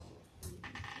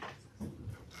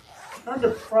Turn to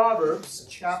Proverbs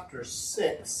chapter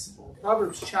 6.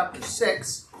 Proverbs chapter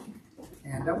 6.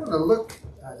 And I want to look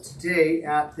today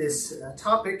at this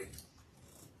topic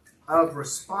of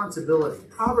responsibility.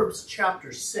 Proverbs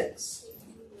chapter 6.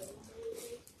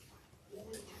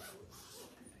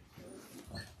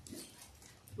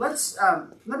 Let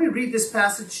me read this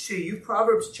passage to you.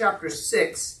 Proverbs chapter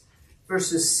 6,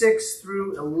 verses 6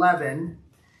 through 11.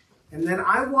 And then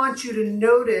I want you to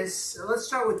notice, let's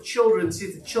start with children, see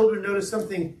if the children notice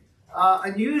something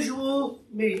unusual,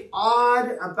 maybe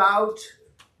odd about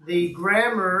the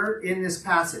grammar in this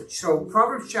passage. So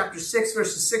Proverbs chapter 6,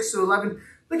 verses 6 to 11,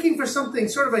 looking for something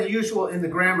sort of unusual in the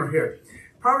grammar here.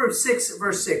 Proverbs 6,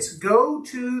 verse 6, Go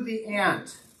to the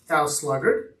ant, thou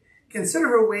sluggard, consider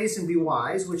her ways and be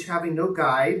wise, which having no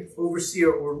guide,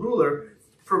 overseer, or ruler,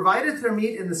 provideth her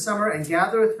meat in the summer and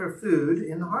gathereth her food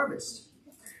in the harvest.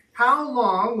 How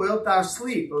long wilt thou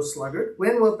sleep, O sluggard?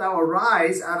 When wilt thou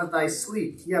arise out of thy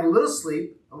sleep? Yet a little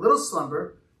sleep, a little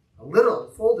slumber, a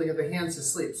little folding of the hands to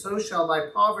sleep. So shall thy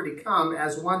poverty come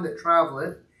as one that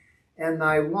travelleth, and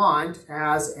thy want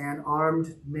as an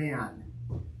armed man.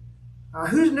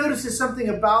 Who notices something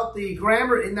about the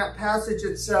grammar in that passage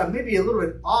that's maybe a little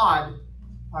bit odd,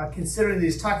 considering that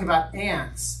he's talking about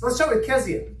ants? Let's start with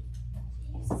Kezia.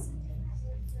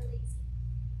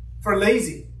 For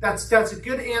lazy. That's a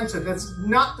good answer. That's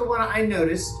not the one I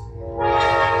noticed.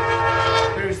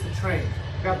 There's the train.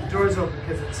 Got the doors open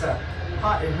because it's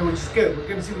hot in here, which is good. We're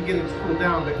going to see if we can get it to cool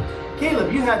down. But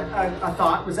Caleb, you had a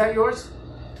thought. Was that yours?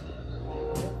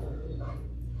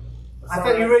 I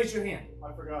thought you raised your hand.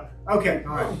 I forgot. Okay,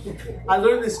 all right. I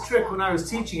learned this trick when I was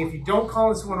teaching. If you don't call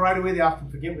on someone right away, they often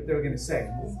forget what they were going to say.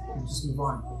 And just move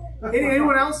on.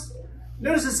 Anyone else?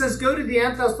 Notice it says, Go to the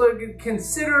ant, thou sluggard,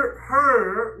 consider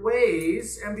her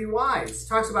ways and be wise. It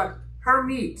talks about her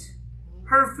meat,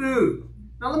 her food.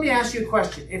 Now let me ask you a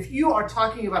question. If you are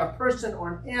talking about a person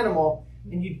or an animal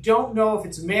and you don't know if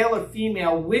it's male or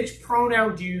female, which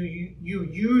pronoun do you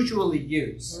usually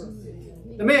use?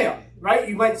 The male, right?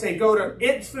 You might say go to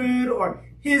its food or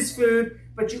his food,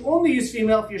 but you only use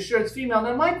female if you're sure it's female.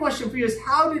 Now my question for you is,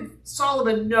 how did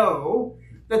Solomon know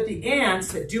that the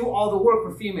ants that do all the work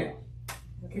were female?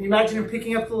 Can you imagine him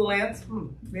picking up the little ants?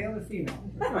 Male or female?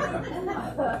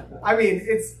 I mean,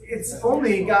 it's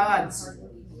only God's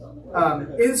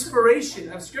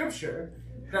inspiration of Scripture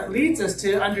that leads us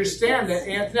to understand that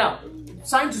ants. Now,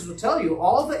 scientists will tell you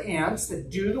all the ants that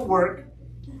do the work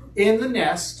in the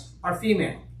nest are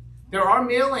female. There are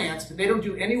male ants, but they don't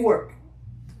do any work.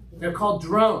 They're called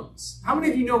drones. How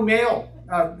many of you know male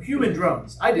human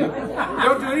drones? I do. They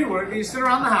don't do any work. They just sit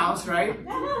around the house, right?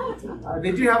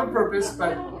 They do have a purpose,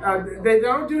 but they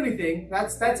don't do anything.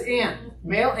 That's ant.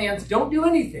 Male ants don't do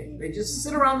anything. They just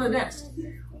sit around the nest.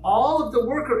 All of the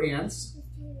worker ants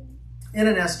in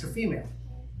a nest are female.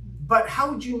 But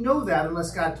how would you know that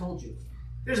unless God told you?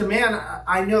 There's a man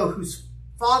I know whose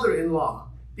father-in-law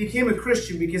became a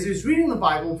Christian because he was reading the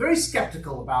Bible, very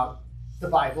skeptical about the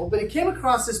Bible, but he came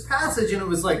across this passage and it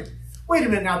was like, wait a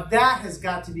minute, now that has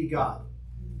got to be God.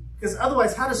 Because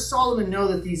otherwise, how does Solomon know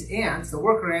that these ants, the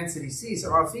worker ants that he sees,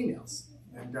 are all females?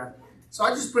 And so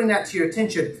I just bring that to your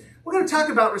attention. We're going to talk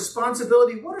about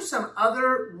responsibility. What are some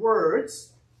other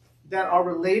words that are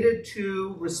related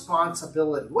to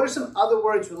responsibility? What are some other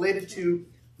words related to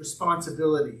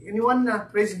responsibility? Anyone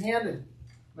raise your hand? And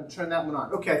I'm going to turn that one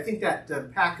on. Okay, I think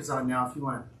that pack is on now. If you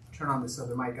want to turn on this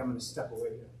other mic, I'm going to step away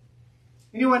here.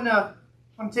 Anyone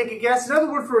want to take a guess?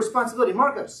 Another word for responsibility.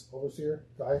 Marcos. Overseer,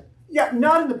 guy. Yeah,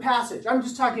 not in the passage. I'm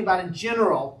just talking about in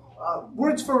general.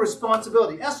 Words for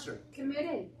responsibility. Esther.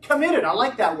 Committed. Committed. I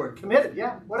like that word. Committed.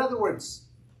 Yeah. What other words?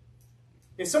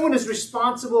 If someone is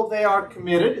responsible, they are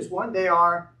committed is one. They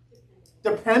are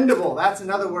dependable. That's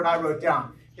another word I wrote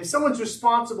down. If someone's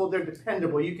responsible, they're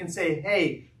dependable. You can say,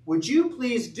 hey, would you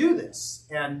please do this?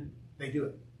 And they do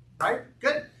it. Right?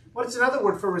 Good. What's another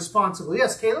word for responsible?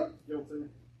 Yes, Caleb? Guilty.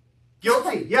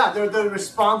 Guilty. Yeah, they're the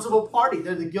responsible party.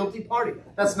 They're the guilty party.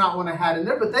 That's not one I had in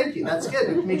there, but thank you. That's good.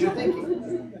 It made you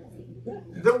thinking.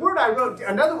 Another word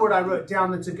I wrote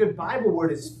down that's a good Bible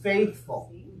word is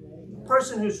faithful. The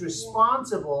person who's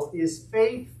responsible is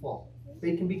faithful.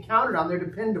 They can be counted on. They're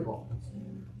dependable.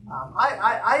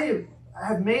 I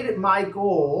have made it my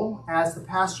goal as the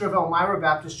pastor of Elmira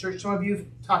Baptist Church. Some of you have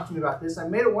talked to me about this. I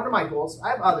made it one of my goals.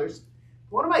 I have others.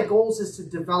 One of my goals is to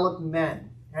develop men.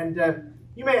 And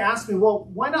you may ask me, well,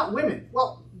 why not women?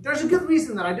 Well, there's a good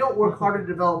reason that I don't work hard to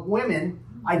develop women.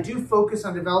 I do focus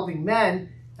on developing men.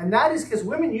 And that is because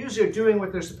women usually are doing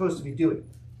what they're supposed to be doing.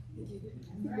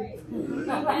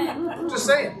 Just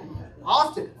saying.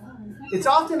 Often. It's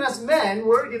often us men,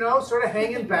 we're, sort of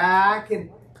hanging back. And,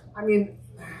 I mean,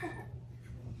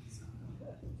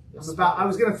 I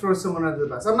was going to throw someone under the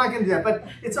bus. I'm not going to do that. But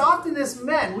it's often this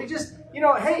men. We just,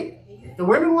 hey, the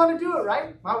women want to do it,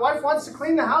 right? My wife wants to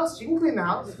clean the house. She can clean the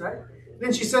house, right?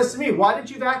 Then she says to me, why did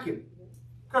you vacuum?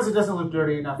 Because it doesn't look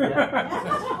dirty enough yet.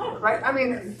 Right? I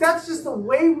mean, that's just the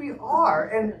way we are.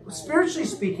 And spiritually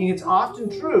speaking, it's often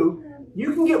true.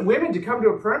 You can get women to come to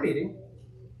a prayer meeting,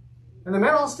 and the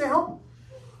men all stay home.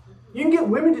 You can get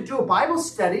women to do a Bible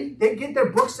study. They get their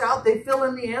books out. They fill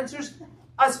in the answers.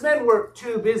 Us men were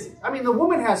too busy. I mean, the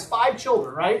woman has 5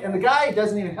 children, right? And the guy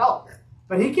doesn't even help.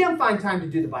 But he can't find time to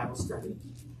do the Bible study.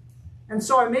 And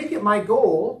so I make it my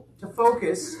goal to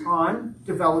focus on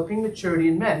developing maturity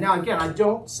in men. Now, again, I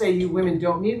don't say you women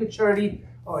don't need maturity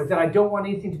or that I don't want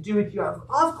anything to do with you.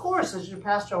 Of course, as your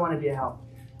pastor, I want to be a help.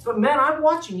 But men, I'm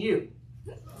watching you.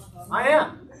 I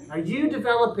am. Are you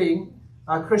developing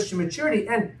Christian maturity?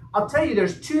 And I'll tell you,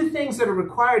 there's 2 things that are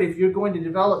required if you're going to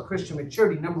develop Christian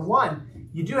maturity. Number 1,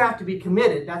 you do have to be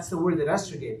committed. That's the word that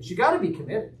Esther gave us. You got to be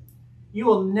committed. You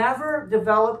will never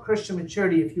develop Christian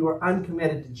maturity if you are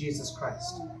uncommitted to Jesus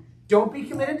Christ. Don't be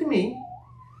committed to me.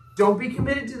 Don't be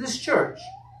committed to this church.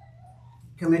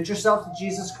 Commit yourself to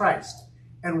Jesus Christ.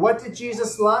 And what did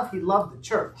Jesus love? He loved the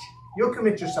church. You'll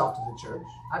commit yourself to the church.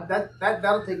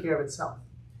 That'll take care of itself.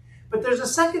 But there's a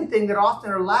second thing that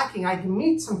often are lacking. I can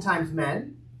meet sometimes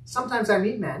men. Sometimes I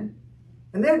meet men.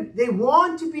 And they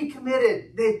want to be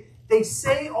committed. They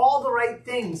say all the right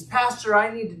things. Pastor,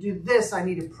 I need to do this. I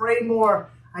need to pray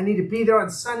more. I need to be there on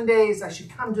Sundays. I should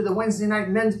come to the Wednesday night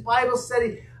men's Bible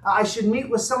study. I should meet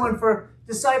with someone for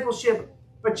discipleship.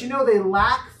 But they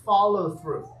lack follow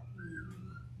through.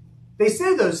 They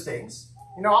say those things.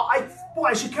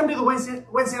 I should come to the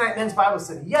Wednesday night men's Bible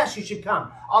study. Yes, you should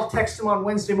come. I'll text them on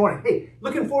Wednesday morning. Hey,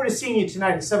 looking forward to seeing you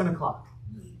tonight at 7 o'clock.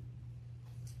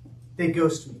 They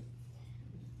ghost me.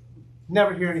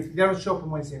 Never hear anything. They don't show up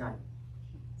on Wednesday night.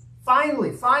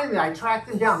 Finally, I track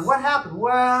them down. What happened?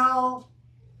 Well,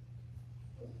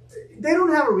 they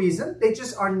don't have a reason. They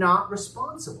just are not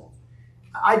responsible.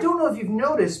 I don't know if you've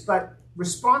noticed, but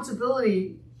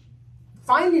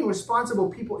finding responsible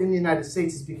people in the United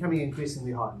States is becoming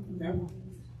increasingly hard. Yeah.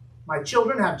 My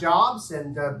children have jobs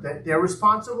and they're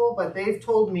responsible, but they've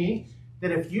told me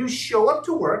that if you show up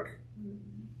to work,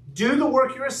 do the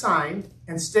work you're assigned,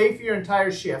 and stay for your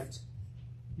entire shift,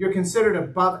 you're considered an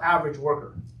above average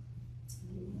worker.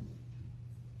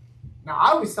 Now,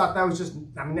 I always thought that was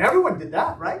everyone did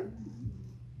that, right?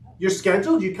 You're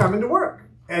scheduled, you come into work,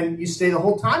 and you stay the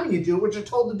whole time, and you do what you're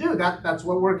told to do. That's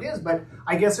what work is. But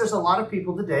I guess there's a lot of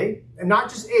people today, and not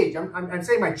just age. I'm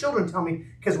saying my children tell me,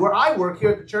 because where I work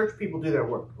here at the church, people do their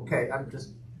work. Okay,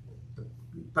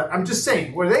 I'm just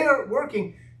saying, where they are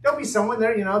working, there'll be someone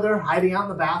there, they're hiding out in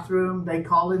the bathroom. They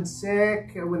call in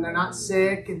sick when they're not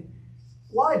sick. And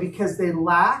why? Because they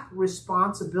lack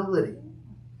responsibility.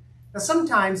 Now,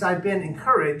 sometimes I've been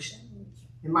encouraged,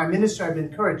 in my ministry I've been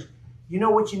encouraged,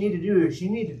 what you need to do is you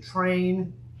need to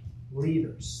train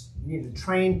leaders. You need to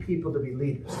train people to be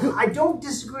leaders. I don't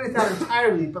disagree with that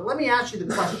entirely, but let me ask you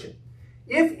the question.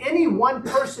 If any one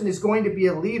person is going to be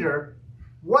a leader,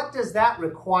 what does that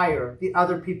require the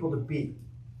other people to be?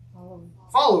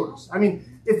 Followers. I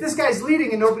mean, if this guy's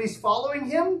leading and nobody's following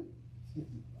him,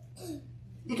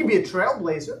 he can be a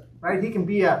trailblazer, right? He can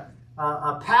be a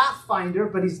pathfinder,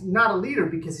 but he's not a leader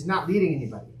because he's not leading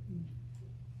anybody.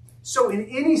 So in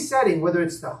any setting, whether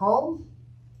it's the home,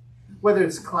 whether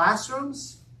it's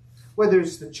classrooms, whether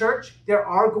it's the church, there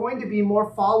are going to be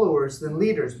more followers than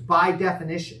leaders by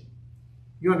definition.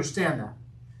 You understand that?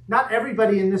 Not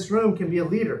everybody in this room can be a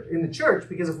leader in the church,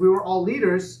 because if we were all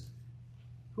leaders,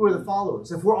 who are the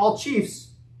followers? If we're all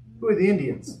chiefs, who are the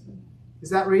Indians? Is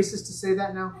that racist to say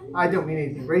that now? I don't mean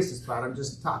anything racist about it. I'm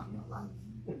just talking out loud.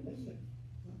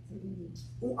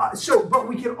 But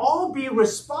we can all be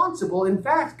responsible. In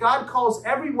fact, God calls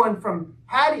everyone from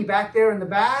Hattie back there in the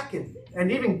back,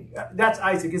 and even, that's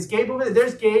Isaac. Is Gabe over there?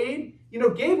 There's Gabe.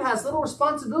 Gabe has little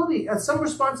responsibility, some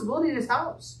responsibility in his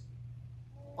house.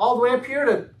 All the way up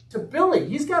here to Billy.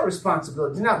 He's got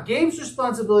responsibilities. Now, Gabe's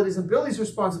responsibilities and Billy's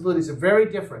responsibilities are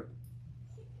very different.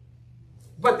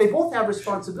 But they both have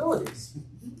responsibilities.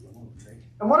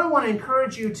 And what I want to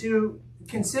encourage you to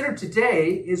consider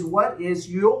today is, what is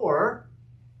your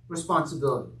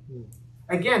responsibility?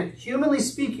 Again, humanly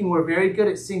speaking, we're very good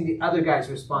at seeing the other guy's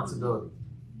responsibility,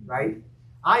 right?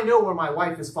 I know where my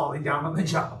wife is falling down on the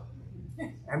job.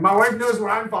 And my wife knows where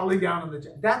I'm falling down on the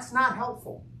job. That's not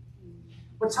helpful.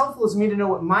 What's helpful is me to know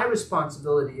what my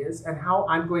responsibility is and how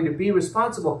I'm going to be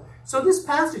responsible. So this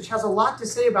passage has a lot to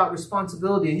say about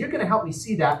responsibility, and you're going to help me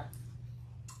see that.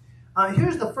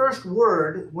 Here's the first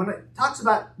word. When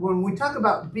we talk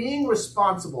about being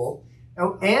responsible,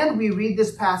 and we read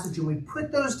this passage and we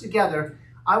put those together,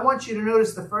 I want you to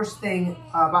notice the first thing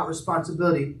about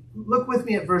responsibility. Look with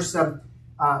me at verse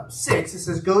 6. It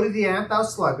says, "Go to the ant, thou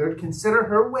sluggard, consider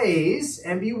her ways,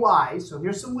 and be wise." So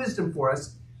here's some wisdom for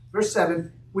us. Verse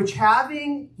 7, "which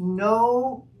having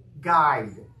no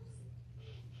guide."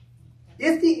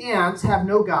 If the ants have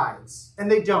no guides, and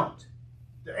they don't,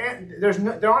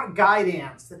 there aren't guide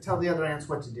ants that tell the other ants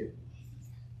what to do.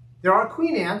 There are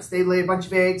queen ants. They lay a bunch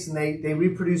of eggs and they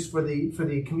reproduce for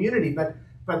the community,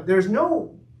 but there's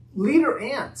no leader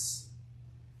ants.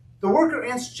 The worker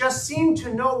ants just seem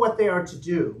to know what they are to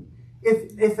do.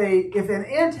 If an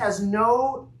ant has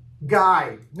no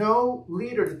guide, no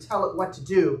leader to tell it what to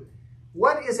do,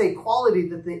 what is a quality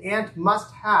that the ant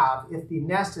must have if the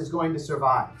nest is going to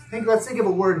survive? Let's think of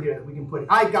a word here that we can put.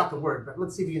 I got the word, but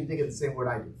let's see if you can think of the same word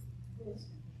I do.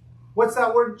 What's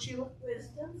that word, Sheila?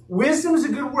 Wisdom. Wisdom is a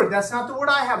good word. That's not the word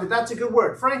I have, but that's a good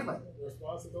word. Franklin.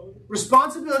 Responsibility.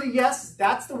 Responsibility, yes.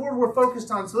 That's the word we're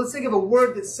focused on. So let's think of a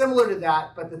word that's similar to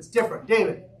that, but that's different.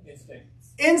 David. Instinct.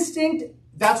 Instinct,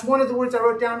 that's one of the words I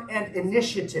wrote down, and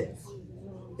initiative.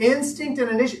 Instinct and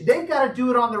initiative. They've got to do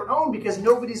it on their own because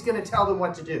nobody's going to tell them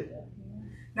what to do.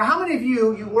 Now, how many of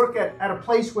you work at a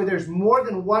place where there's more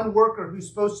than one worker who's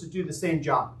supposed to do the same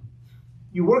job?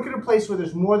 You work at a place where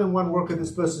there's more than one worker that's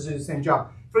supposed to do the same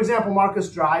job. For example,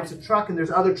 Marcus drives a truck and there's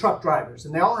other truck drivers,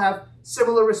 and they all have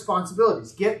similar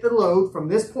responsibilities. Get the load from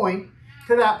this point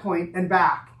to that point and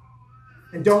back.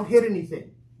 And don't hit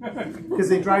anything because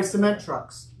they drive cement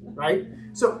trucks, right?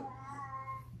 So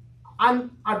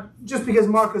I'm just because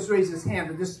Marcus raised his hand,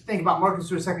 but just think about Marcus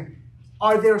for a second.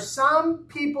 Are there some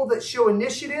people that show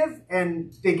initiative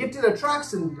and they get to their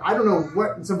trucks, and I don't know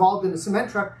what's involved in a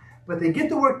cement truck, but they get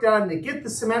the work done, they get the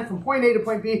cement from point A to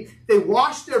point B, they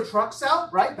wash their trucks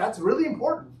out, right? That's really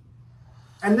important.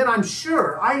 And then I am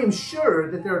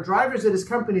sure that there are drivers at his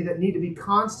company that need to be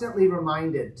constantly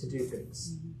reminded to do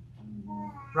things,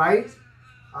 right?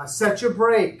 Set your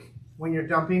brake when you're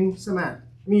dumping cement.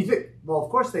 I mean, you think, well, of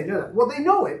course they know that. Well, they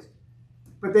know it,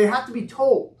 but they have to be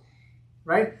told,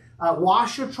 right?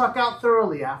 Wash your truck out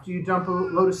thoroughly after you dump a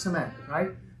load of cement,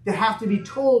 right? They have to be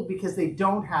told because they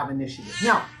don't have initiative.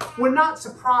 Now, we're not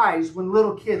surprised when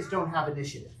little kids don't have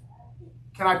initiative.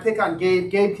 Can I pick on Gabe?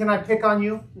 Gabe, can I pick on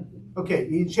you? Okay,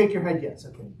 you shake your head yes.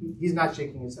 Okay, he's not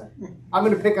shaking his head. I'm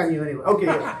going to pick on you anyway. Okay,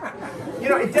 yeah. You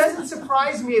know, it doesn't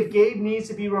surprise me if Gabe needs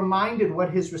to be reminded what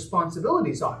his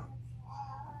responsibilities are.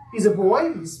 He's a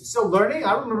boy. He's still learning.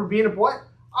 I remember being a boy.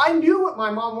 I knew what my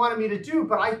mom wanted me to do,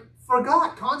 but I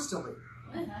forgot constantly.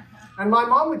 And my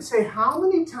mom would say, "How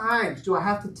many times do I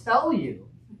have to tell you?"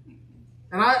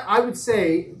 And I would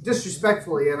say,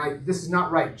 disrespectfully, and this is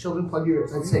not right, children plug your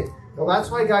ears, I'd say, "Well, that's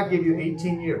why God gave you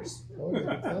 18 years.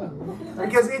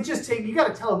 Because it just takes, you got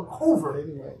to tell them over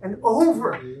and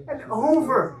over and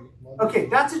over. Okay,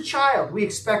 that's a child. We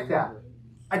expect that.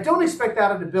 I don't expect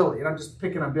that out of Billy, and I'm just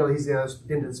picking on Billy. He's the other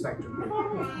end of the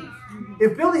spectrum.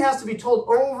 If Billy has to be told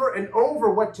over and over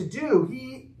what to do,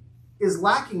 he is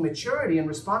lacking maturity and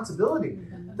responsibility.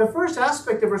 The first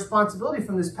aspect of responsibility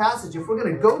from this passage, if we're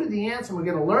going to go to the ants and we're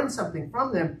going to learn something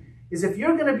from them, is if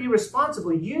you're going to be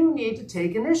responsible, you need to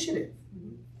take initiative.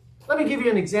 Let me give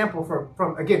you an example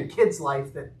from again, kids'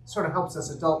 life that sort of helps us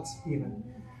adults even.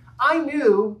 I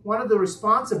knew one of the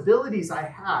responsibilities I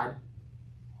had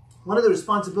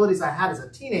as a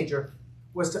teenager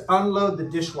was to unload the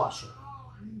dishwasher.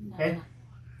 Okay?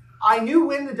 I knew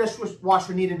when the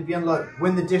dishwasher needed to be unloaded,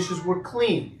 when the dishes were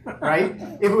clean, right?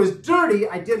 If it was dirty,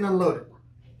 I didn't unload it.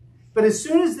 But as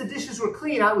soon as the dishes were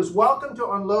clean, I was welcome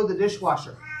to unload the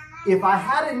dishwasher. If I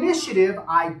had initiative,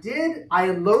 I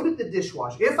unloaded the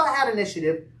dishwasher. If I had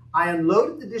initiative, I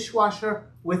unloaded the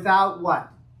dishwasher without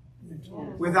what?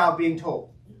 Without being told.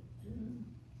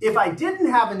 If I didn't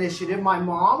have initiative, my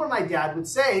mom or my dad would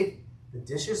say, "The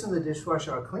dishes in the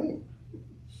dishwasher are clean.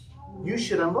 You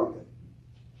should unload them."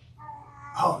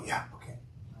 Oh, yeah, okay.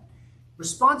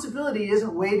 Responsibility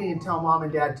isn't waiting until mom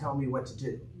and dad tell me what to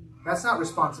do. That's not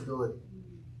responsibility.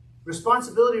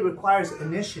 Responsibility requires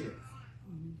initiative.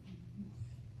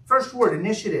 First word,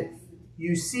 initiative.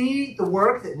 You see the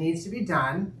work that needs to be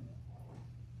done,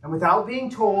 and without being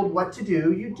told what to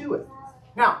do, you do it.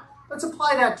 Now, let's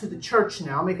apply that to the church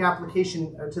now, make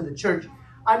application to the church.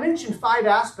 I mentioned 5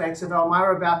 aspects of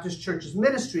Elmira Baptist Church's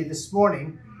ministry this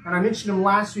morning, and I mentioned them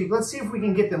last week. Let's see if we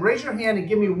can get them. Raise your hand and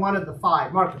give me one of the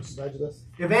 5. Marcus.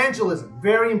 Evangelism.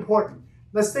 Very important.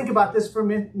 Let's think about this for a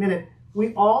minute.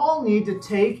 We all need to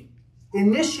take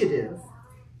initiative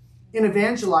in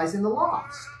evangelizing the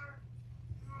lost.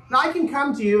 Now, I can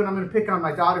come to you, and I'm going to pick on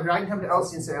my daughter here. I can come to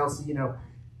Elsie and say, "Elsie,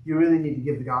 you really need to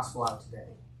give the gospel out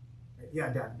today." "Yeah,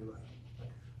 Dad, you're right."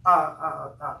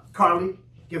 Carly,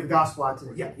 give the gospel out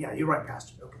today. Yeah, you're right,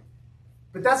 Pastor. Okay.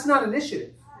 But that's not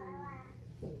initiative.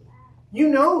 You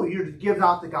know you're to give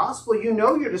out the gospel. You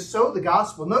know you're to sow the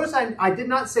gospel. Notice I did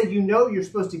not say you know you're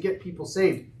supposed to get people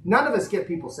saved. None of us get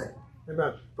people saved.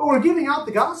 Amen. But we're giving out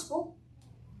the gospel.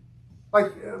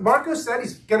 Like Marco said,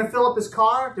 he's going to fill up his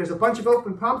car. There's a bunch of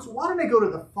open pumps. Why don't I go to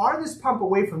the farthest pump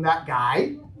away from that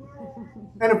guy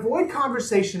and avoid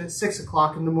conversation at 6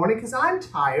 o'clock in the morning because I'm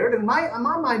tired and my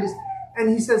mind is... And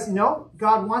he says, no,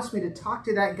 God wants me to talk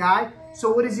to that guy.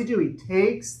 So what does he do? He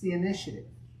takes the initiative.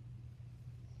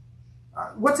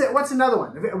 What's another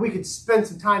one? We could spend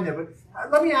some time there,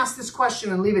 but let me ask this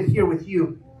question and leave it here with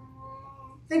you.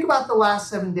 Think about the last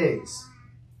 7 days.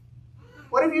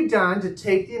 What have you done to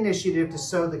take the initiative to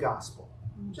sow the gospel?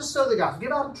 Just sow the gospel.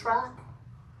 Give out a tract.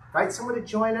 Invite someone to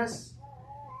join us.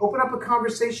 Open up a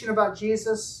conversation about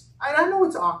Jesus. I know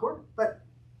it's awkward, but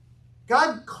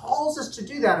God calls us to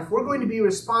do that. If we're going to be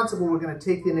responsible, we're going to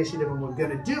take the initiative and we're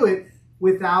going to do it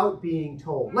without being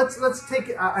told. Let's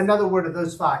take another word of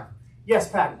those 5. Yes,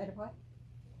 Patty. Edify.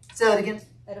 Say that again.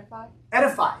 Edify.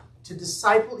 Edify. To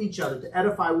disciple each other, to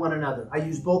edify one another. I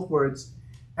use both words.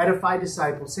 Edify,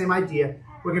 disciple. Same idea.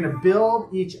 We're going to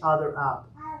build each other up.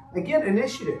 Again,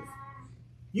 initiative.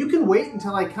 You can wait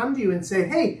until I come to you and say,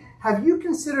 hey, have you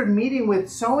considered meeting with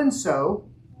so-and-so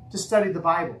to study the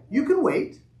Bible? You can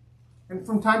wait. And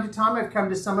from time to time, I've come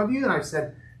to some of you and I've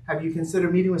said, have you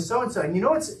considered meeting with so-and-so? And you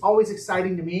know what's always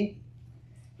exciting to me?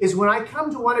 Is when I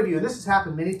come to one of you, and this has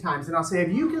happened many times, and I'll say,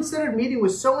 have you considered meeting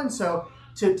with so-and-so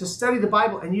to study the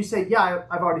Bible? And you say, yeah,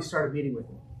 I've already started meeting with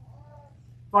him.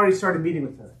 I've already started meeting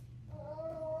with her.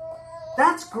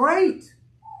 That's great.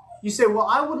 You say, well,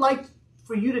 I would like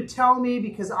for you to tell me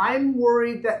because I'm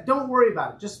worried that... Don't worry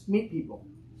about it. Just meet people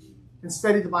and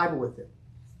study the Bible with them.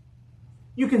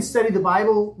 You can study the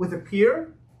Bible with a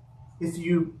peer if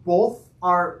you both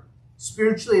are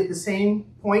spiritually at the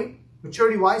same point,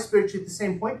 maturity-wise, spiritually at the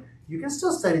same point. You can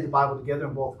still study the Bible together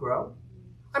and both grow.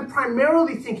 I'm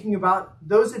primarily thinking about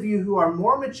those of you who are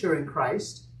more mature in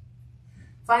Christ,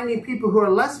 finding people who are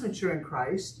less mature in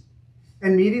Christ,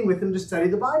 and meeting with them to study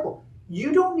the Bible.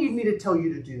 You don't need me to tell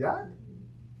you to do that.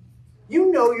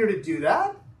 You know you're to do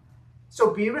that.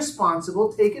 So be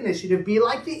responsible, take initiative, be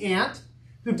like the ant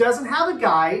who doesn't have a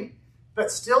guide,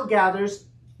 but still gathers.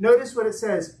 Notice what it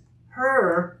says,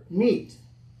 her meat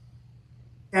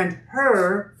and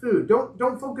her food.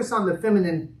 Don't focus on the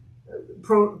feminine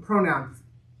pronoun.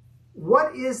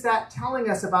 What is that telling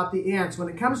us about the ants? When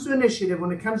it comes to initiative,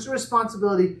 when it comes to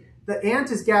responsibility, the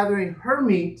ant is gathering her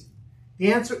meat.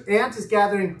 The ant is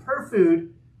gathering her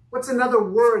food. What's another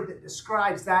word that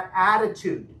describes that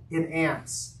attitude in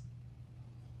ants?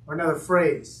 Or another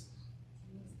phrase?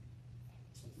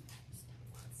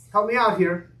 Help me out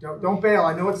here. Don't bail.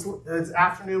 I know it's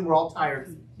afternoon. We're all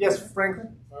tired. Yes,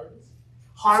 Franklin? Harvest.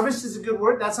 Harvest is a good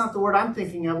word. That's not the word I'm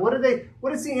thinking of. What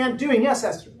is the ant doing? Yes,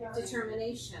 Esther?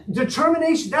 Determination.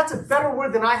 Determination. That's a better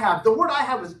word than I have. The word I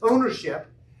have is ownership.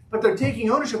 But they're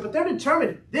taking ownership. But they're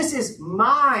determined. This is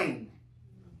mine.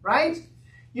 Right?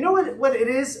 You know what it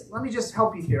is? Let me just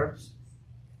help you here.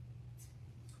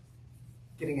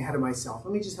 Getting ahead of myself.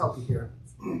 Let me just help you here.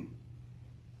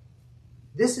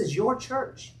 This is your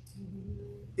church.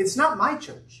 It's not my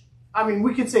church. I mean,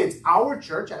 we could say it's our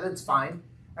church. That's fine.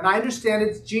 And I understand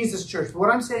it's Jesus' church. But what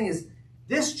I'm saying is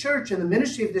this church and the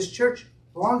ministry of this church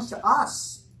belongs to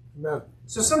us. Amen.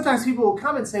 So sometimes people will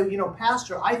come and say, you know,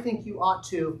 Pastor, I think you ought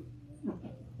to.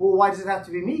 Well, why does it have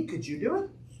to be me? Could you do it?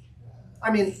 I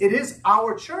mean, it is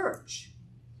our church.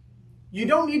 You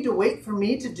don't need to wait for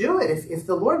me to do it. If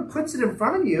the Lord puts it in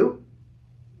front of you,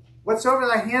 whatsoever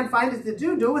thy hand findeth to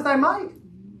do, do it with thy might.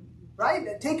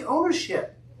 Right? Take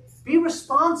ownership. Be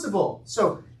responsible.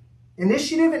 So,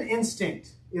 initiative and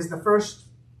instinct is the first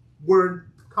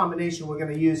word combination we're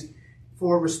going to use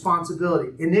for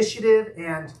responsibility. Initiative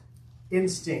and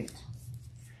instinct.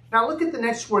 Now, look at the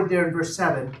next word there in verse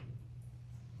 7.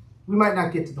 We might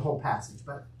not get to the whole passage,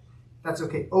 but that's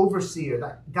okay. Overseer.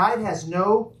 The ant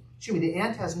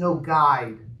has no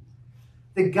guide.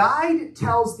 The guide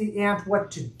tells the ant what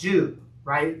to do,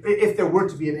 right? If there were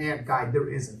to be an ant guide, there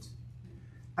isn't.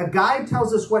 A guide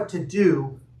tells us what to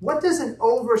do. What does an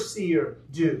overseer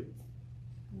do?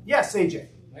 Yes, AJ.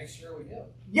 Make sure we do.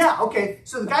 Yeah, okay.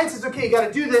 So the guide says, okay, you got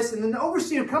to do this. And then the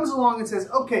overseer comes along and says,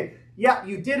 okay, yeah,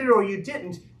 you did it or you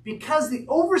didn't. Because the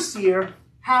overseer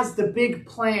has the big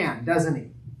plan, doesn't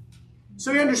he?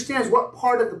 So he understands what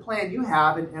part of the plan you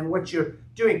have and what you're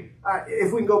doing.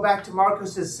 If we can go back to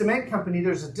Marcos' cement company,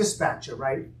 there's a dispatcher,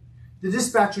 right? The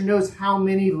dispatcher knows how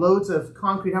many loads of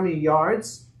concrete, how many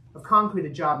yards of concrete a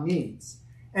job needs.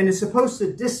 And is supposed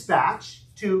to dispatch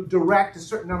to direct a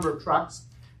certain number of trucks,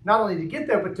 not only to get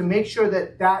there, but to make sure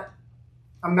that that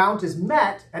amount is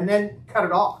met and then cut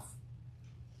it off.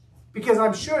 Because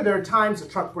I'm sure there are times a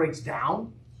truck breaks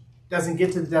down, doesn't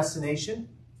get to the destination,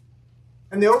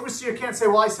 and the overseer can't say,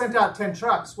 well, I sent out 10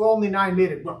 trucks. Well, only 9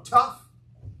 made it. Well, tough.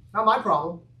 Not my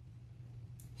problem.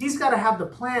 He's got to have the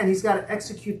plan. He's got to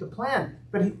execute the plan.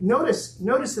 But notice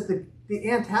that the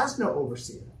ant has no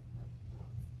overseer.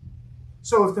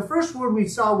 So if the first word we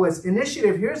saw was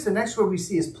initiative, here's the next word we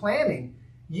see is planning.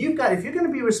 If you're going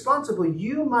to be responsible,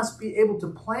 you must be able to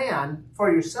plan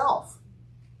for yourself.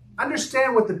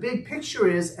 Understand what the big picture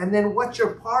is and then what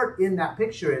your part in that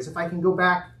picture is. If I can go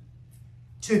back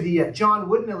to the John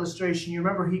Wooden illustration, you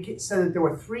remember he said that there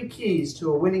were 3 keys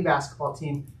to a winning basketball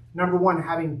team. Number 1,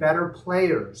 having better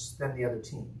players than the other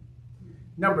team.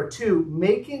 Number 2,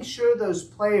 making sure those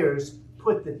players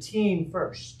put the team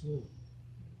first.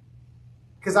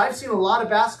 Because I've seen a lot of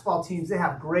basketball teams, they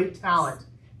have great talent.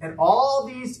 And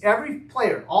every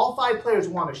player, all 5 players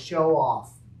want to show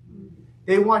off.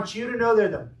 They want you to know they're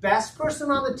the best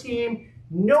person on the team.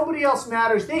 Nobody else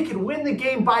matters. They can win the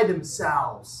game by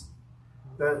themselves.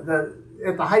 At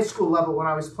the high school level, when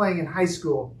I was playing in high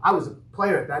school, I was a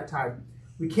player at that time.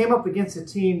 We came up against a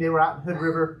team. They were out in Hood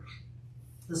River.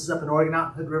 This is up in Oregon,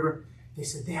 out in Hood River. They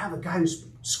said they have a guy who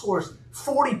scores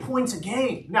 40 points a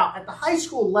game. Now, at the high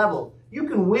school level, you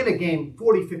can win a game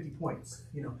 40, 50 points.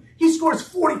 He scores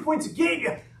 40 points a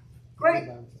game. Great.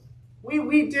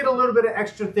 We did a little bit of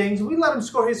extra things. We let him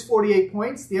score his 48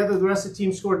 points. The rest of the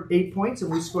team scored 8 points,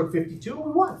 and we scored 52, and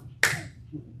we won.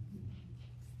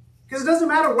 Because it doesn't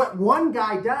matter what one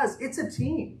guy does. It's a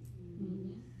team.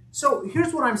 So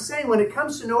here's what I'm saying. When it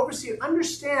comes to an overseer,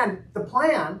 understand the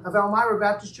plan of Elmira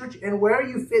Baptist Church and where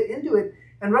you fit into it.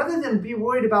 And rather than be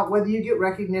worried about whether you get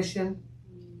recognition,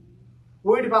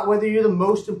 worried about whether you're the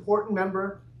most important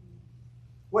member,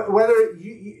 whether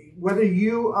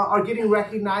you are getting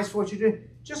recognized for what you're doing,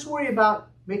 just worry about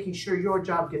making sure your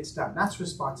job gets done. That's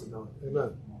responsibility.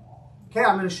 Amen. Okay,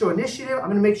 I'm going to show initiative. I'm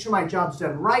going to make sure my job's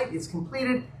done right. It's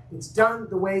completed. It's done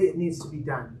the way it needs to be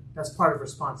done. That's part of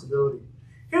responsibility.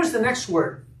 Here's the next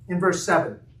word in verse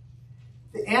 7.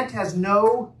 The ant has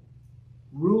no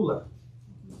ruler.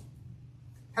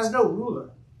 Has no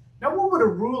ruler. Now, what would a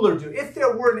ruler do? If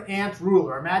there were an ant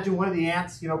ruler, imagine one of the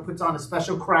ants, puts on a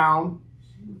special crown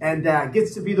and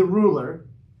gets to be the ruler.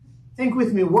 Think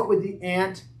with me, what would the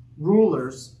ant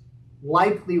ruler's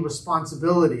likely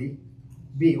responsibility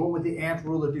be? What would the ant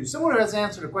ruler do? Someone who hasn't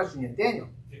answered a question yet. Daniel.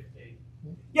 Dictate.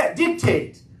 Yeah,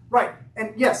 dictate. Right.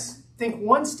 And yes, think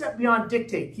one step beyond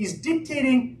dictate. He's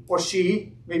dictating, or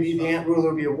she, maybe the ant ruler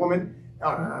would be a woman,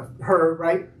 her,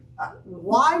 right?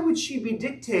 Why would she be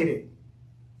dictating?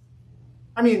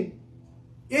 I mean,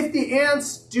 if the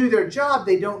ants do their job,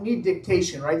 they don't need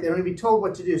dictation, right? They don't need to be told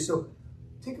what to do. So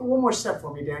take it one more step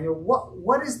for me, Daniel.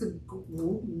 What is the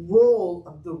role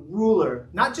of the ruler?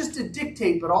 Not just to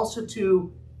dictate, but also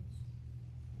to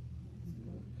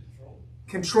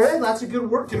control. That's a good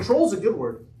word. Control is a good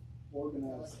word.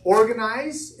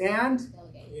 Organize and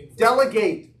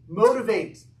delegate.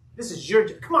 Motivate. This is your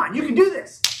job. Come on, you can do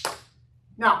this.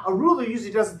 Now, a ruler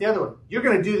usually does it the other way. You're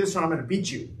going to do this or I'm going to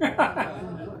beat you.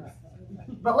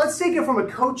 But let's take it from a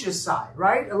coach's side,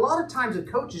 right? A lot of times a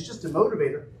coach is just a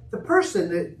motivator. The person,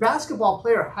 the basketball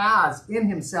player has in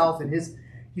himself and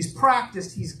he's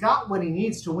practiced, he's got what he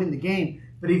needs to win the game,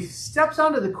 but he steps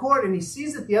onto the court and he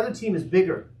sees that the other team is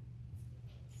bigger.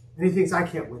 And he thinks, I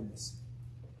can't win this.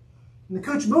 And the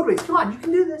coach motivates, come on, you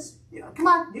can do this. Come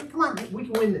on, we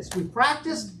can win this. We've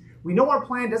practiced. We know our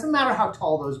plan. Doesn't matter how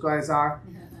tall those guys are.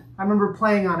 I remember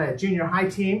playing on a junior high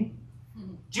team.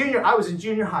 I was in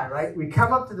junior high, right? We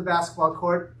come up to the basketball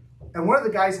court, and one of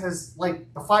the guys has like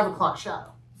a 5 o'clock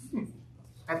shadow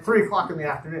at 3 o'clock in the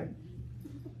afternoon.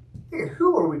 Thinking,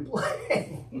 who are we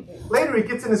playing? Later, he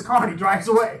gets in his car and he drives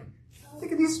away.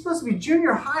 Thinking, these are supposed to be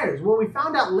junior hires. Well, we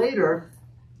found out later,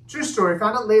 true story,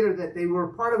 found out later that they were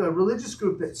part of a religious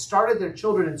group that started their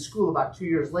children in school about 2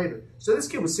 years later. So this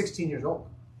kid was 16 years old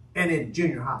and in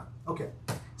junior high. Okay.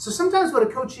 So sometimes what a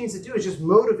coach needs to do is just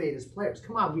motivate his players.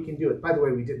 Come on, we can do it. By the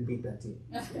way, we didn't beat that team.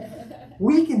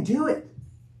 We can do it.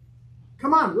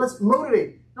 Come on, let's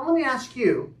motivate. Now let me ask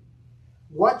you,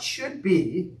 what should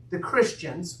be the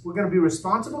Christians? We're going to be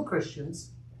responsible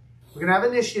Christians. We're going to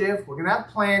have initiative. We're going to have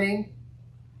planning.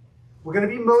 We're going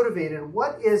to be motivated.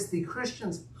 What is the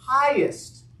Christian's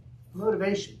highest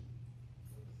motivation?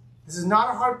 This is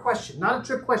not a hard question, not a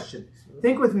trick question.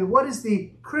 Think with me. What is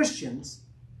the Christian's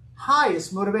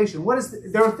highest motivation?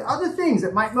 There are other things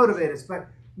that might motivate us, but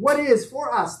what is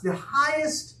for us the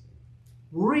highest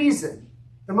reason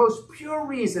the most pure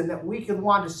reason that we can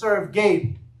want to serve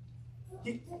Gabe.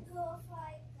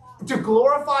 To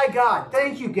glorify God.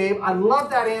 Thank you, Gabe. I love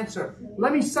that answer.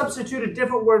 Let me substitute a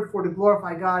different word for to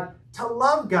glorify God. To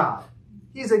love God.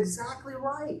 He's exactly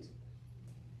right.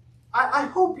 I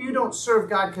hope you don't serve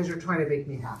God because you're trying to make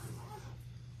me happy.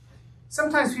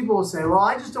 Sometimes people will say, well,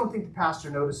 I just don't think the pastor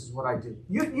notices what I do.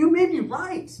 You may be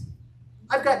right.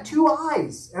 I've got two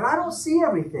eyes, and I don't see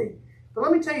everything. But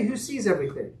let me tell you who sees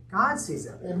everything. God sees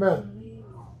everything. Amen.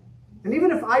 And even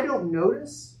if I don't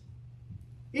notice,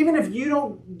 even if you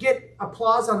don't get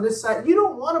applause on this side, you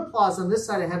don't want applause on this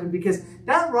side of heaven because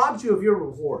that robs you of your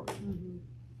reward. Mm-hmm.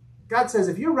 God says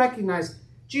if you recognize,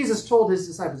 Jesus told his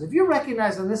disciples, if you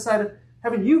recognize on this side of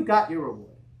heaven, you've got your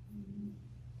reward. Mm-hmm.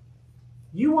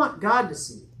 You want God to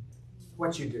see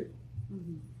what you do.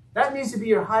 Mm-hmm. That needs to be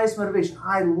your highest motivation.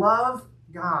 I love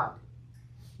God.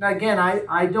 Now again,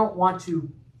 I don't want to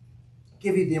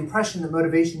give you the impression that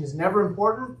motivation is never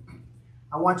important.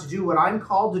 I want to do what I'm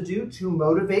called to do to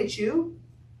motivate you.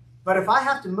 But if I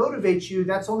have to motivate you,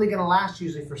 that's only going to last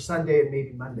usually for Sunday and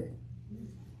maybe Monday.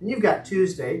 And you've got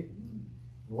Tuesday,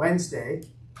 Wednesday,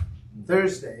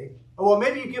 Thursday. Oh, well,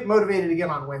 maybe you get motivated again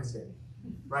on Wednesday,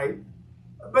 right?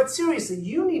 But seriously,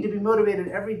 you need to be motivated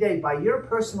every day by your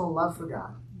personal love for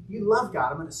God. You love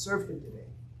God. I'm going to serve him today.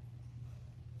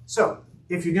 So,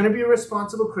 if you're going to be a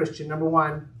responsible Christian, number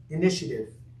one,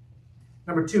 initiative.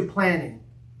 Number two, planning.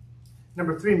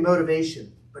 Number three,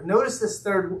 motivation. But notice this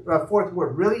fourth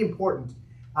word, really important.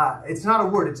 It's not a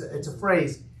word, it's a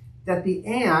phrase. That the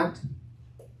ant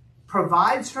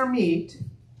provides her meat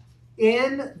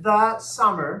in the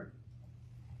summer,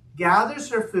 gathers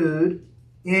her food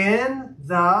in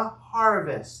the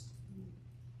harvest.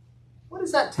 What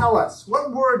does that tell us?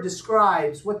 What word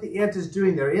describes what the ant is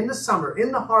doing there? In the summer,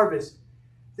 in the harvest,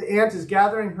 the ant is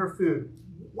gathering her food.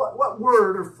 What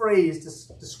word or phrase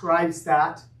describes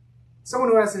that? Someone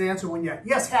who has an answer when yet.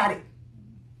 Yes, Hattie.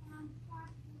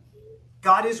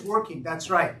 God is working. That's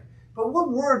right. But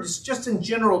what word just in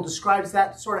general describes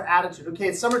that sort of attitude? Okay,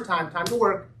 it's summertime, time to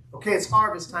work. Okay, it's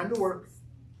harvest, time to work.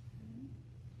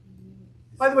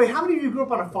 By the way, how many of you grew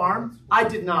up on a farm? I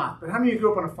did not, but how many of you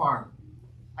grew up on a farm?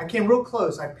 I came real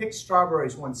close. I picked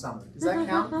strawberries one summer. Does that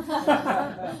count?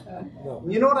 No.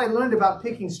 You know what I learned about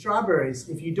picking strawberries?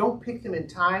 If you don't pick them in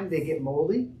time, they get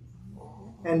moldy.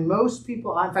 And most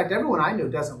people, in fact, everyone I know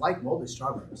doesn't like moldy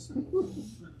strawberries.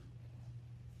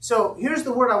 So here's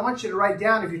the word I want you to write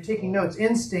down if you're taking notes.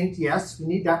 Instinct, yes, we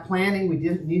need that. Planning, we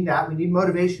didn't need that. We need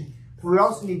motivation. But we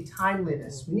also need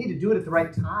timeliness. We need to do it at the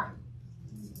right time.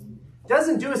 It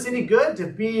doesn't do us any good to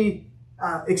be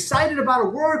excited about our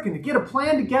work and to get a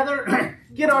plan together,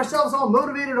 get ourselves all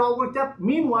motivated, all worked up.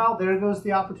 Meanwhile, there goes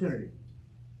the opportunity.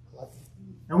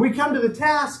 And we come to the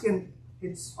task and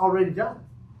it's already done.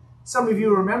 Some of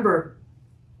you remember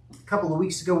a couple of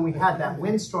weeks ago when we had that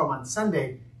windstorm on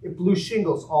Sunday, it blew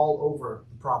shingles all over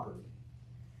the property.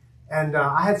 And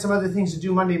I had some other things to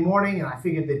do Monday morning, and I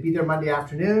figured they'd be there Monday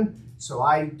afternoon. So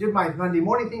I did my Monday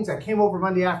morning things. I came over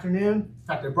Monday afternoon. In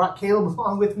fact, I brought Caleb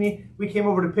along with me. We came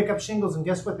over to pick up shingles, and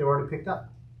guess what? They were already picked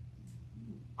up.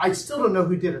 I still don't know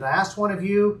who did it. I asked one of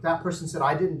you. That person said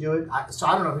I didn't do it. So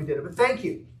I don't know who did it, but thank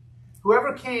you.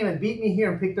 Whoever came and beat me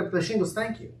here and picked up the shingles,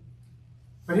 thank you.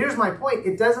 But here's my point.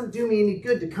 It doesn't do me any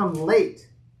good to come late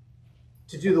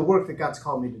to do the work that God's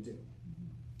called me to do.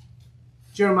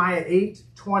 Jeremiah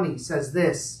 8:20 says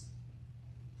this.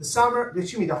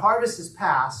 The harvest is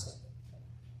past,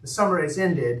 the summer is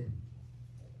ended,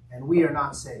 and we are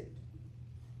not saved.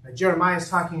 Now, Jeremiah is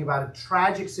talking about a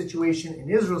tragic situation in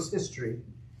Israel's history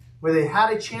where they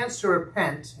had a chance to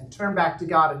repent and turn back to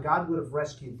God, and God would have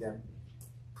rescued them.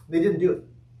 They didn't do it.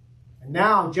 And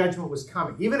now judgment was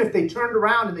coming. Even if they turned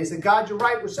around and they said, God, you're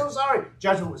right, we're so sorry,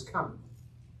 judgment was coming.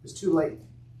 It was too late.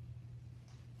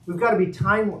 We've got to be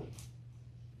timely.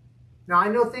 Now, I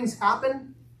know things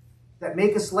happen that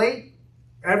make us late.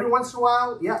 Every once in a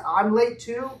while, yeah, I'm late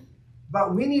too.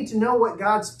 But we need to know what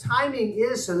God's timing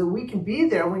is so that we can be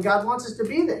there when God wants us to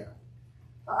be there.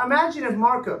 Imagine if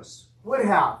Marcos would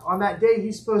have, on that day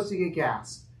he's supposed to get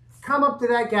gas, come up to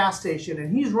that gas station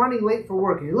and he's running late for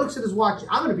work and he looks at his watch.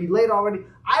 I'm going to be late already.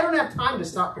 I don't have time to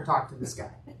stop and talk to this guy.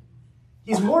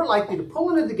 He's more likely to pull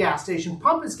into the gas station,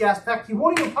 pump his gas. In fact, he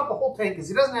won't even pump a whole tank because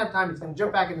he doesn't have time. He's going to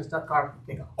jump back in his car and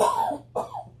take off.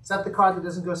 Is that the car that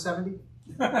doesn't go 70?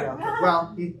 Yeah, okay.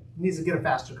 Well, he needs to get a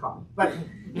faster car. But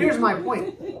here's my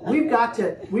point. We've got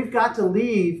to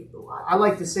leave. I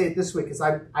like to say it this way because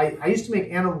I used to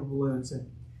make animal balloons. And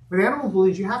with animal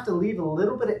balloons, you have to leave a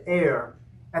little bit of air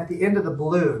at the end of the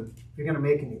balloon if you're going to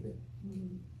make anything.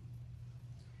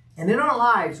 And in our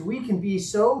lives, we can be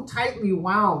so tightly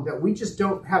wound that we just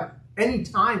don't have any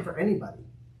time for anybody.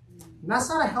 And that's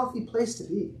not a healthy place to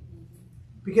be.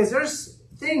 Because there's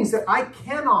things that I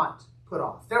cannot put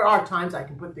off. There are times I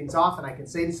can put things off, and I can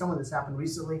say to someone, this happened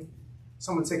recently,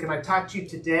 someone said, can I talk to you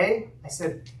today? I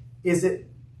said, is it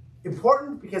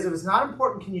important? Because if it's not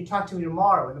important, can you talk to me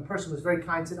tomorrow? And the person was very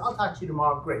kind and said, I'll talk to you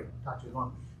tomorrow. Great, I'll talk to you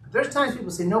tomorrow. But there's times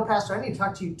people say, no, Pastor, I need to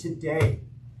talk to you today.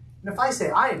 And if I say,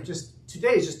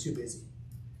 today is just too busy,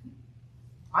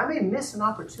 I may miss an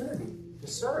opportunity to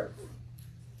serve.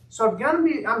 So I'm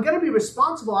going to be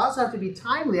responsible. I also have to be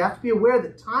timely. I have to be aware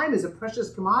that time is a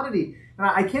precious commodity. And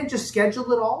I can't just schedule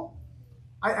it all.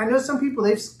 I know some people,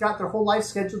 they've got their whole life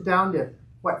scheduled down to,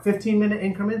 15-minute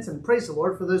increments, and praise the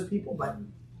Lord for those people. But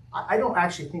I don't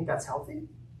actually think that's healthy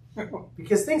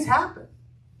because things happen.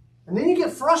 And then you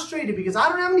get frustrated because I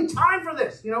don't have any time for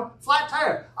this. Flat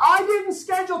tire. I didn't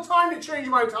schedule time to change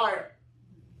my tire.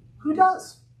 Who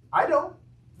does? I don't.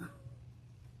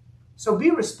 So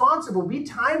be responsible, be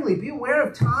timely, be aware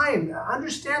of time.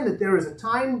 Understand that there is a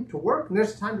time to work and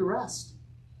there's a time to rest.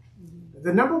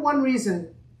 The number one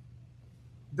reason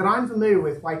that I'm familiar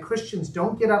with why Christians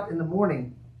don't get up in the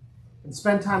morning and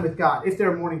spend time with God, if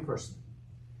they're a morning person,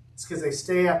 it's because they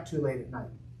stay up too late at night.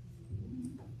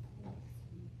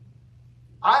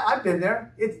 I've been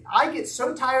there. I get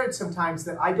so tired sometimes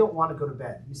that I don't want to go to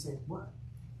bed. You say, what?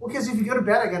 Well, because if you go to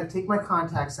bed, I got to take my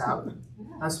contacts out.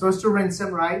 I'm supposed to rinse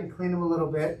them, right, and clean them a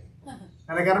little bit.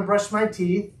 And I got to brush my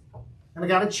teeth. And I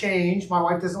got to change. My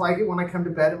wife doesn't like it when I come to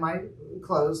bed in my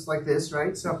clothes like this,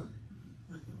 right? So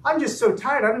I'm just so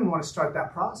tired, I don't even want to start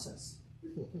that process.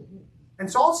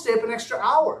 And so I'll stay up an extra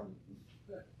hour.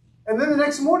 And then the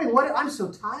next morning, I'm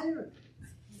so tired.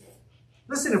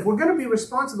 Listen, if we're going to be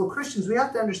responsible Christians, we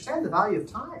have to understand the value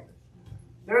of time.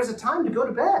 There is a time to go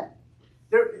to bed.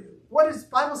 What does the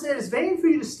Bible say? It is vain for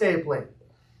you to stay up late.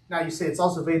 Now you say it's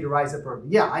also vain to rise up early.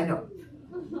 Yeah, I know.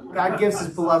 God gives his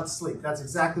beloved sleep. That's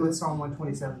exactly what Psalm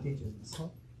 127 teaches us.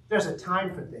 There's a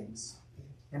time for things.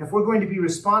 And if we're going to be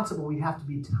responsible, we have to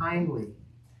be timely.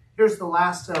 Here's the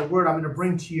last word I'm going to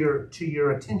bring to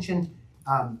your attention.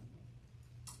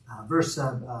 Verse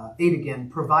 8 again.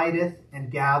 Provideth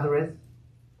and gathereth.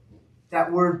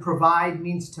 That word provide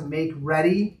means to make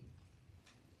ready.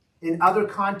 In other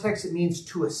contexts, it means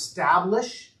to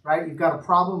establish, right? You've got a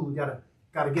problem, we've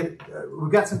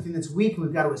got something that's weak, and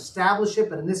we've got to establish it.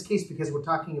 But in this case, because we're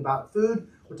talking about food,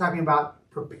 we're talking about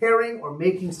preparing or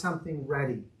making something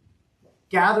ready.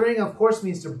 Gathering, of course,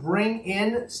 means to bring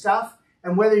in stuff.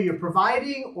 And whether you're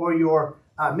providing or you're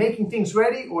making things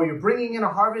ready or you're bringing in a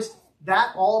harvest,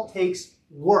 that all takes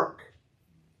work.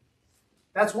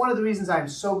 That's one of the reasons I'm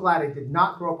so glad I did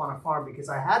not grow up on a farm, because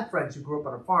I had friends who grew up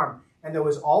on a farm, and there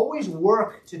was always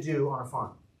work to do on a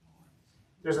farm.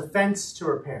 There's a fence to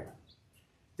repair.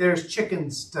 There's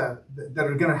chickens that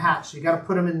are going to hatch. So you got to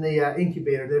put them in the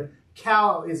incubator. The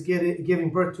cow is giving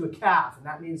birth to a calf, and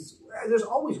that means there's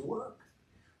always work.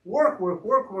 Work.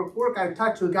 I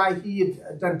talked to a guy, he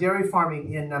had done dairy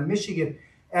farming in Michigan,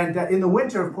 and in the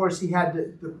winter, of course, he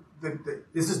had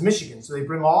this is Michigan, so they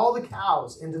bring all the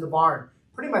cows into the barn.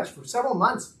 Pretty much for several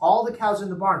months, all the cows in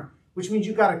the barn, which means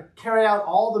you've got to carry out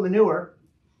all the manure,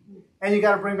 and you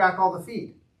got to bring back all the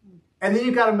feed. And then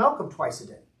you've got to milk them twice a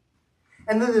day.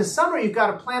 And then in the summer, you've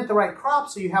got to plant the right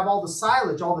crops so you have all the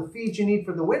silage, all the feed you need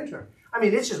for the winter. I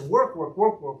mean, it's just work.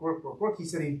 He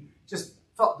said he just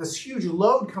felt this huge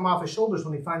load come off his shoulders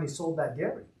when he finally sold that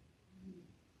dairy.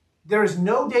 There is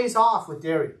no days off with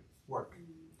dairy work.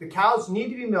 The cows need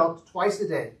to be milked twice a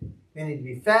day. They need to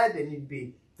be fed. They need to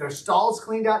be their stalls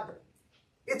cleaned up.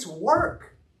 It's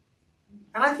work.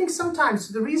 And I think sometimes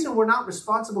the reason we're not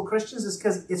responsible Christians is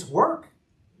because it's work.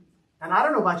 And I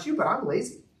don't know about you, but I'm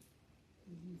lazy.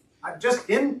 Just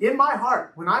in my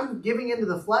heart, when I'm giving into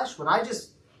the flesh, when I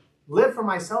just live for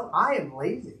myself, I am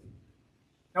lazy.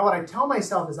 Now what I tell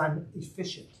myself is I'm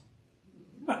efficient.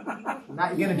 I'm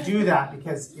not going to do that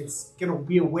because it's going to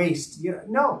be a waste.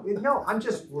 No, I'm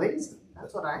just lazy.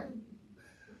 That's what I am.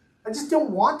 I just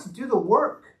don't want to do the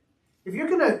work. If you're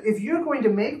going to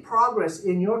make progress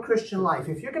in your Christian life,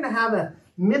 if you're going to have a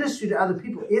ministry to other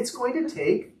people, it's going to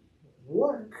take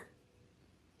work.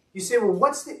 You say, well,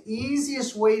 what's the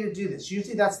easiest way to do this?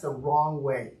 Usually that's the wrong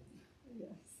way.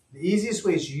 The easiest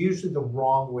way is usually the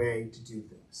wrong way to do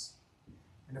things.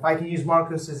 And if I can use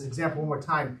Marcos as an example one more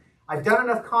time, I've done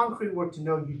enough concrete work to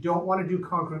know you don't want to do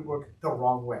concrete work the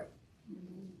wrong way.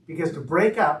 Because to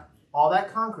break up all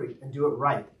that concrete and do it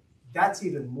right, that's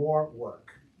even more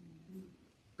work.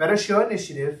 Better show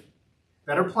initiative,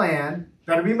 better plan,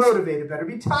 better be motivated, better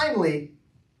be timely,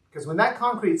 because when that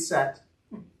concrete's set,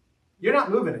 you're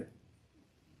not moving it.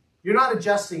 You're not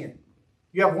adjusting it.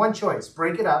 You have one choice.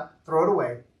 Break it up, throw it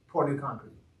away, pour new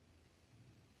concrete.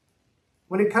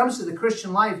 When it comes to the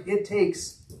Christian life, it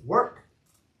takes work.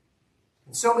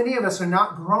 And so many of us are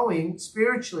not growing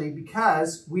spiritually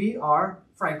because we are,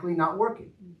 frankly, not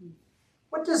working.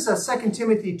 What does 2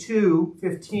 Timothy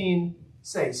 2:15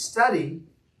 say? Study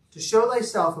to show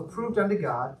thyself approved unto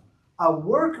God, a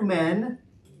workman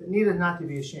that needeth not to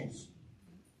be ashamed.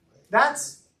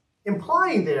 That's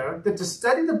implying there that to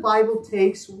study the Bible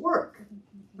takes work.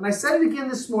 And I said it again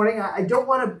this morning. I do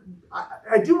want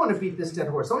to beat this dead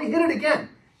horse. Let me hit it again.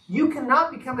 You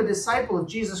cannot become a disciple of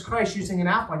Jesus Christ using an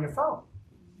app on your phone.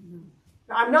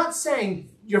 Now, I'm not saying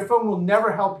your phone will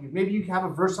never help you. Maybe you have a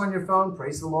verse on your phone.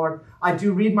 Praise the Lord. I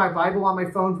do read my Bible on my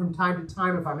phone from time to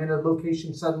time if I'm in a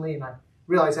location suddenly and I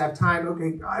realize I have time.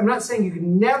 Okay, I'm not saying you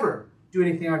can never do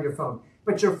anything on your phone.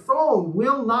 But your phone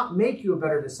will not make you a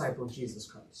better disciple of Jesus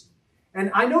Christ. And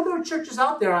I know there are churches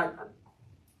out there, I'm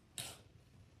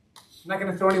not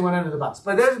going to throw anyone under the bus,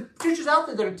 but there are churches out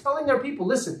there that are telling their people,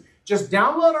 listen, just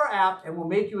download our app and we'll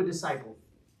make you a disciple.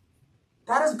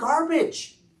 That is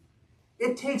garbage.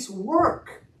 It takes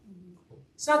work.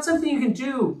 It's not something you can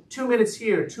do 2 minutes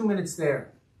here, 2 minutes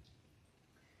there.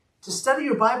 To study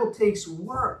your Bible takes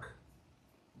work.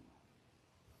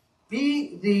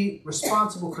 Be the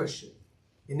responsible Christian.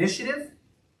 Initiative,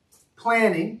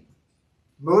 planning,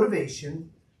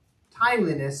 motivation,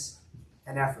 timeliness,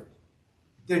 and effort.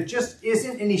 There just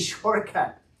isn't any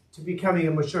shortcut to becoming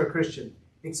a mature Christian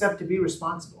except to be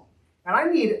responsible. And I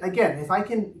need, again, if I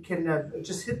can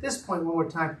just hit this point one more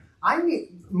time, I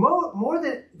need, more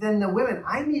than the women,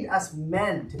 I need us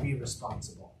men to be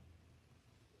responsible.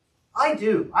 I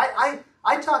do.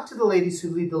 I talk to the ladies who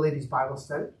lead the ladies' Bible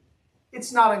study.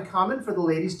 It's not uncommon for the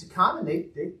ladies to come and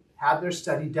they have their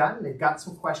study done, and they've got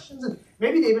some questions, and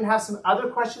maybe they even have some other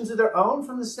questions of their own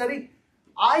from the study.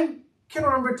 I can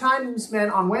remember times,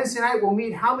 man, on Wednesday night we'll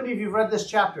meet. How many of you have read this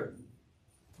chapter?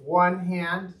 One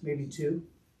hand, maybe two.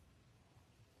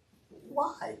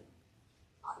 Why?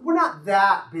 We're not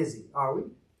that busy, are we?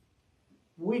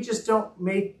 We just don't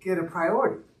make it a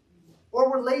priority.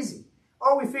 Or we're lazy.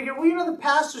 Or we figure, well, the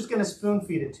pastor's going to spoon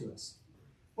feed it to us.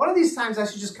 One of these times I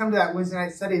should just come to that Wednesday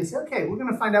night study and say, okay, we're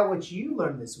going to find out what you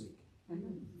learned this week.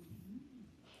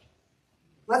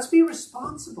 Let's be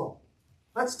responsible.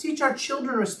 Let's teach our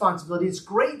children responsibility. It's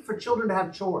great for children to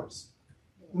have chores.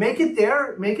 Make it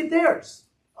theirs.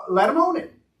 Let them own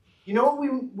it. You know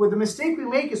what the mistake we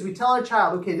make is we tell our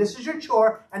child, okay, this is your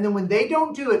chore, and then when they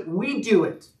don't do it, we do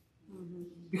it.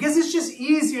 Because it's just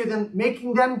easier than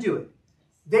making them do it.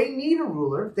 They need a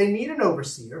ruler. They need an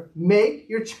overseer. Make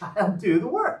your child do the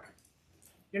work.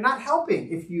 You're not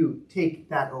helping if you take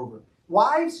that over.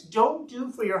 Wives, don't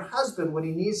do for your husband what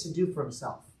he needs to do for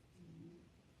himself.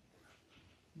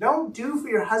 Don't do for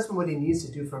your husband what he needs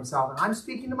to do for himself. And I'm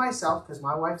speaking to myself because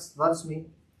my wife loves me.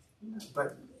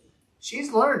 But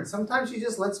she's learned. Sometimes she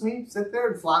just lets me sit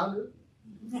there and flounder.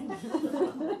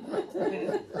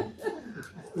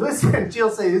 Listen, she'll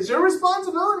say, it's your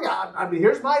responsibility. I mean,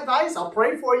 here's my advice. I'll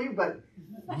pray for you, but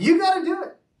you got to do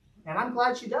it. And I'm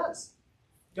glad she does.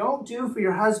 Don't do for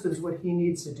your husband what he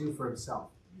needs to do for himself.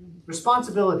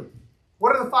 Responsibility.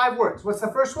 What are the 5 words? What's the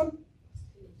first one?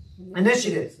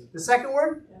 Initiative. The second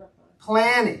word?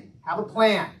 Planning. Have a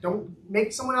plan. Don't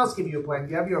make someone else give you a plan.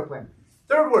 You have your plan.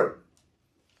 Third word?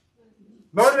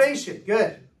 Motivation.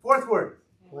 Good. Fourth word?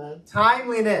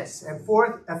 Timeliness. And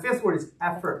fifth word is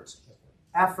effort.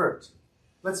 Effort.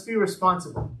 Let's be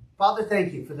responsible. Father,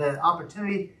 thank you for the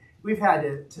opportunity we've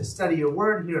had to study your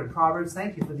word here in Proverbs.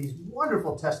 Thank you for these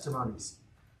wonderful testimonies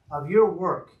of your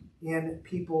work in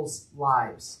people's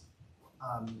lives.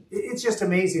 It's just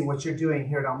amazing what you're doing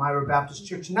here at Elmira Baptist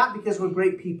Church. Not because we're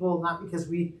great people, not because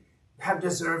we have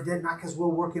deserved it, not because we're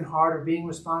working hard or being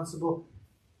responsible,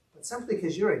 but simply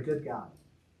because you're a good God.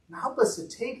 And help us to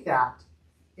take that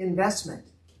investment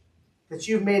that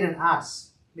you've made in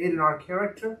us, made in our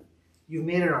character, you've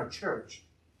made in our church,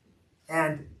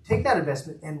 and take that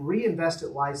investment and reinvest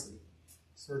it wisely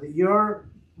so that your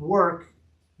work,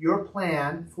 your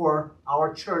plan for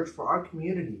our church, for our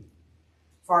community,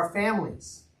 for our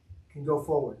families can go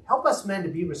forward. Help us men to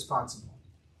be responsible,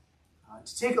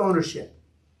 to take ownership,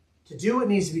 to do what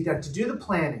needs to be done, to do the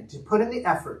planning, to put in the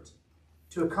effort,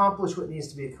 to accomplish what needs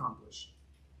to be accomplished.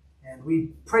 And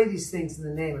we pray these things in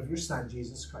the name of your Son,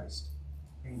 Jesus Christ.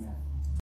 Amen.